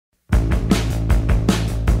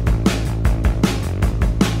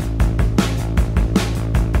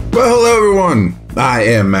everyone. I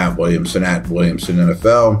am Matt Williamson at Williamson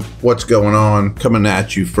NFL. What's going on? Coming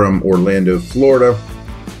at you from Orlando, Florida,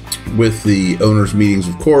 with the owners' meetings,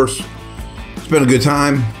 of course. It's been a good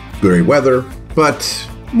time, great weather, but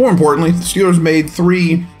more importantly, the Steelers made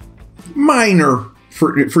three minor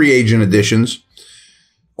free agent additions.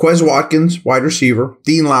 Quez Watkins, wide receiver;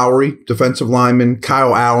 Dean Lowry, defensive lineman;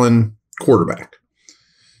 Kyle Allen, quarterback.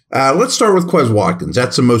 Let's start with Quez Watkins.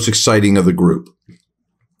 That's the most exciting of the group.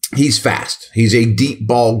 He's fast. He's a deep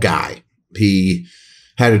ball guy. He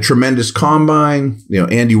had a tremendous combine.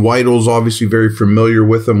 Andy Weidl's obviously very familiar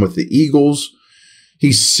with him with the Eagles.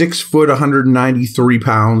 He's 6 foot, 193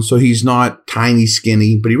 pounds, so he's not tiny,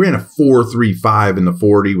 skinny, but he ran a 4.35 in the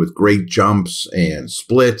 40 with great jumps and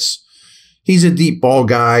splits. He's a deep ball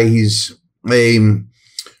guy. He's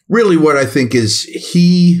really what I think is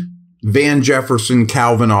Van Jefferson,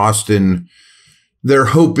 Calvin Austin, they're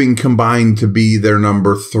hoping combined to be their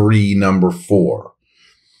number 3, number 4.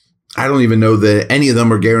 I don't even know that any of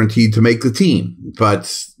them are guaranteed to make the team,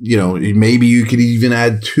 but maybe you could even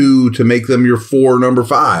add 2 to make them your 4, number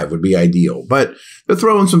 5 would be ideal. But they're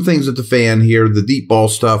throwing some things at the fan here. The deep ball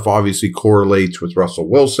stuff obviously correlates with Russell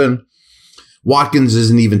Wilson. Watkins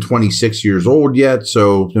isn't even 26 years old yet,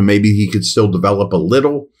 so maybe he could still develop a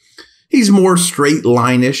little. He's more straight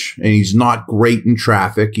line-ish, and he's not great in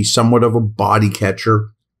traffic. He's somewhat of a body catcher.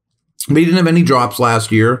 But he didn't have any drops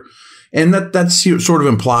last year, and that sort of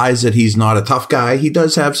implies that he's not a tough guy. He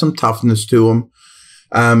does have some toughness to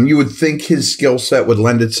him. You would think his skill set would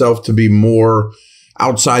lend itself to be more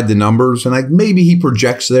outside the numbers, and maybe he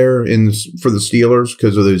projects there for the Steelers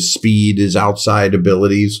because of his speed, his outside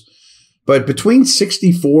abilities. But between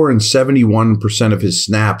 64 and 71% of his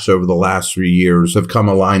snaps over the last 3 years have come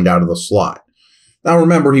aligned out of the slot. Now,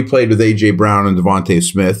 remember, he played with A.J. Brown and Devontae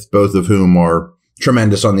Smith, both of whom are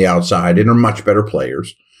tremendous on the outside and are much better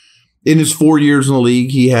players. In his 4 years in the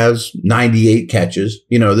league, he has 98 catches.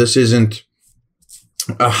 This isn't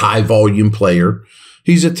a high-volume player.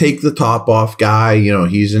 He's a take-the-top-off guy.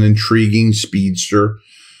 He's an intriguing speedster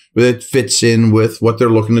that fits in with what they're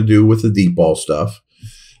looking to do with the deep ball stuff.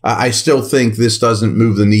 I still think this doesn't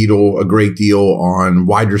move the needle a great deal on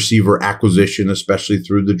wide receiver acquisition, especially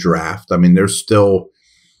through the draft. There's still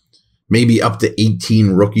maybe up to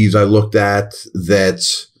 18 rookies I looked at that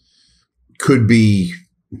could be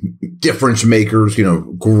difference makers,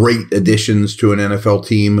 great additions to an NFL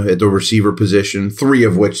team at the receiver position, 3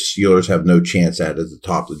 of which Steelers have no chance at the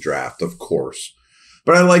top of the draft, of course.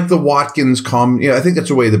 But I like the Watkins I think that's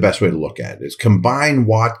the best way to look at it is combine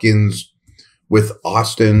Watkins with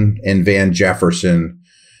Austin and Van Jefferson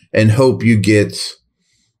and hope you get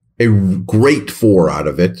a great 4 out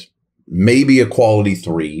of it, maybe a quality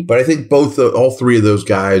 3. But I think all 3 of those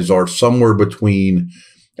guys are somewhere between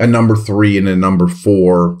a number 3 and a number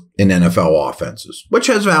 4 in NFL offenses, which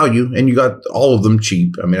has value, and you got all of them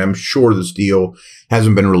cheap. I'm sure this deal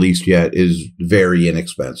hasn't been released yet, is very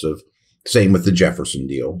inexpensive. Same with the Jefferson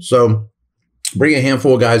deal. So bring a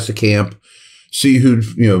handful of guys to camp. See who,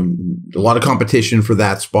 a lot of competition for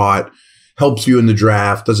that spot, helps you in the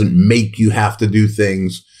draft, doesn't make you have to do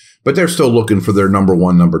things, but they're still looking for their number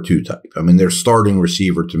 1, number 2 type. Their starting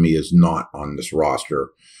receiver to me is not on this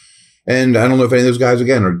roster. And I don't know if any of those guys,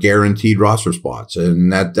 again, are guaranteed roster spots.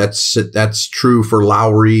 And that's true for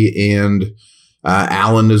Lowry and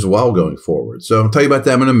Allen as well going forward. So I'll tell you about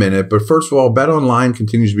them in a minute. But first of all, BetOnline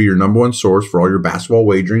continues to be your number 1 source for all your basketball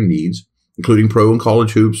wagering needs, including pro and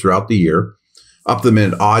college hoops throughout the year.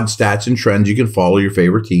 Up-to-the-minute odds, stats, and trends, you can follow your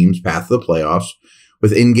favorite team's path to the playoffs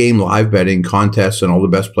with in-game live betting, contests, and all the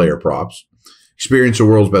best player props. Experience the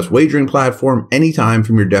world's best wagering platform anytime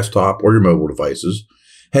from your desktop or your mobile devices.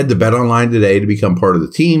 Head to BetOnline today to become part of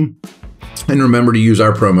the team. And remember to use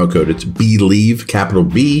our promo code. It's BLEAV, capital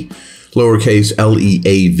B, lowercase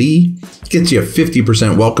L-E-A-V. Gets you a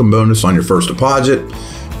 50% welcome bonus on your first deposit.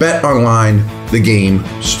 BetOnline, the game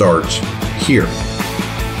starts here.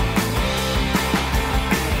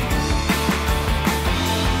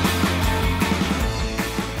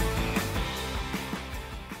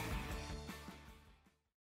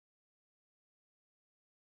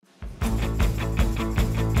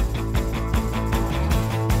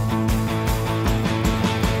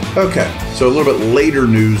 Okay, so a little bit later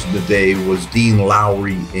news of the day was Dean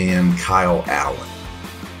Lowry and Kyle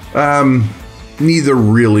Allen. Neither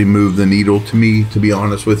really moved the needle to me, to be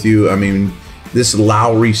honest with you. This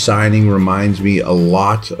Lowry signing reminds me a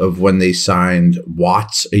lot of when they signed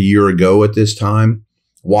Watts a year ago at this time.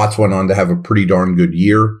 Watts went on to have a pretty darn good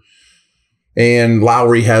year. And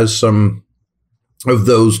Lowry has some of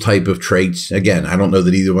those type of traits. Again, I don't know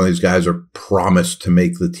that either one of these guys are promised to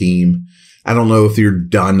make the team. I don't know if you're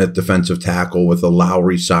done at defensive tackle with a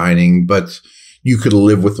Lowry signing, but you could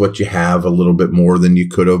live with what you have a little bit more than you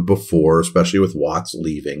could have before, especially with Watts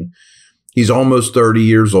leaving. He's almost 30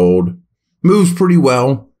 years old, moves pretty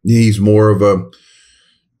well. He's more of a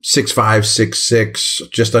 6'5",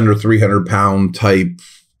 6'6", just under 300-pound type.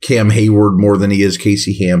 Cam Hayward more than he is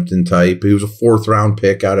Casey Hampton type. He was a 4th-round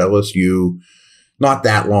pick out of LSU not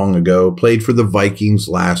that long ago. Played for the Vikings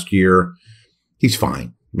last year. He's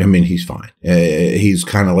fine. I mean, he's fine. He's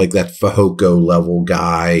kind of like that Fehoko level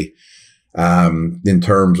guy in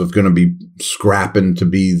terms of going to be scrapping to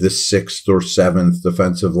be the 6th or 7th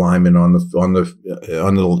defensive lineman on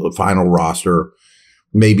the final roster.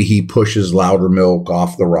 Maybe he pushes Loudermilk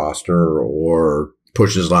off the roster or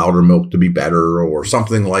pushes Loudermilk to be better or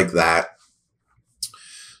something like that.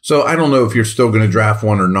 So I don't know if you're still going to draft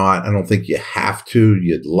one or not. I don't think you have to.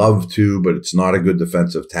 You'd love to, but it's not a good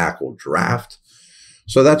defensive tackle draft.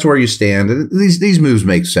 So that's where you stand. And these moves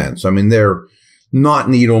make sense. I mean, they're not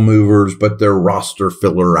needle movers, but they're roster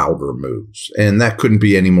filler outer moves. And that couldn't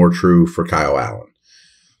be any more true for Kyle Allen.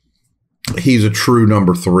 He's a true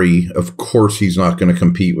number 3. Of course, he's not going to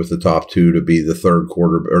compete with the top 2 to be the 3rd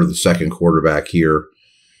quarter or the 2nd quarterback here.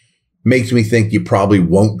 Makes me think you probably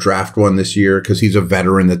won't draft one this year because he's a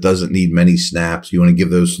veteran that doesn't need many snaps. You want to give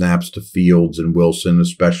those snaps to Fields and Wilson,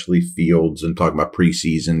 especially Fields, and talking about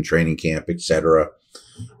preseason, training camp, etc.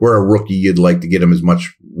 Where a rookie, you'd like to get him as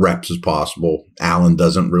much reps as possible. Allen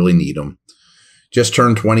doesn't really need them. Just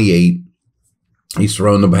turned 28. He's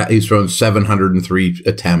thrown 703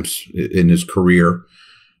 attempts in his career.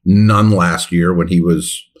 None last year when he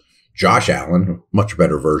was Josh Allen, a much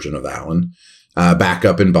better version of Allen, back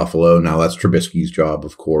up in Buffalo. Now that's Trubisky's job,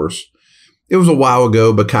 of course. It was a while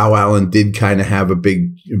ago, but Kyle Allen did kind of have a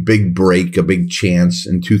big break, a big chance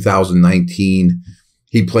in 2019.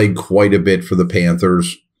 He played quite a bit for the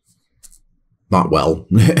Panthers. Not well.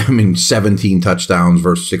 I mean, 17 touchdowns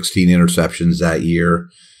versus 16 interceptions that year.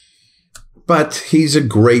 But he's a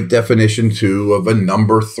great definition, too, of a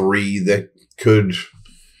number 3 that could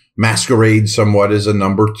masquerade somewhat as a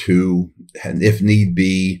number 2, and if need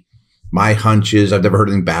be. My hunch is, I've never heard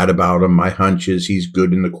anything bad about him. My hunch is he's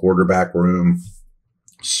good in the quarterback room,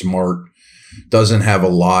 smart, doesn't have a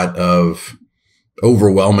lot of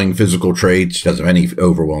overwhelming physical traits, doesn't have any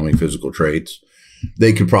overwhelming physical traits.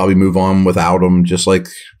 They could probably move on without him, just like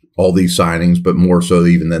all these signings, but more so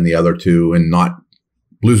even than the other 2, and not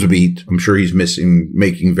lose a beat. I'm sure he's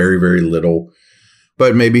making very, very little,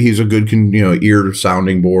 but maybe he's a good, ear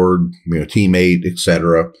sounding board, teammate,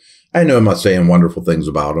 etc. I know I'm not saying wonderful things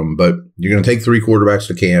about him, but you're going to take 3 quarterbacks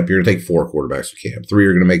to camp. You're going to take 4 quarterbacks to camp. 3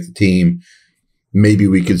 are going to make the team. Maybe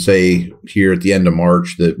we could say here at the end of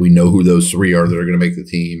March that we know who those 3 are that are going to make the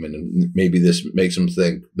team, and maybe this makes them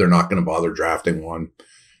think they're not going to bother drafting one.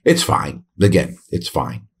 It's fine. Again, it's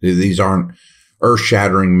fine. These aren't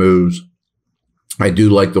earth-shattering moves. I do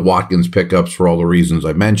like the Watkins pickups for all the reasons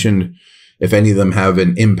I mentioned. If any of them have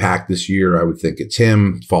an impact this year, I would think it's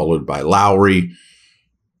him, followed by Lowry.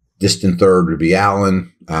 Distant third would be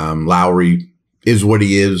Allen. Lowry is what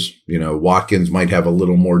he is. Watkins might have a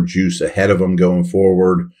little more juice ahead of him going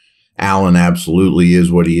forward. Allen absolutely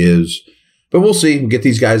is what he is. But we'll see. We'll get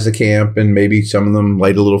these guys to camp, and maybe some of them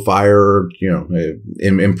light a little fire,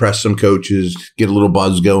 impress some coaches, get a little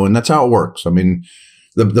buzz going. That's how it works. I mean,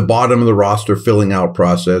 the bottom of the roster filling out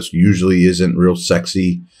process usually isn't real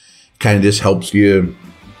sexy. Kind of just helps you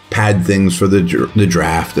pad things for the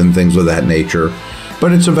draft and things of that nature.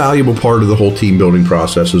 But it's a valuable part of the whole team building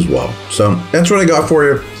process as well. So that's what I got for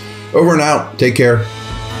you. Over and out. Take care.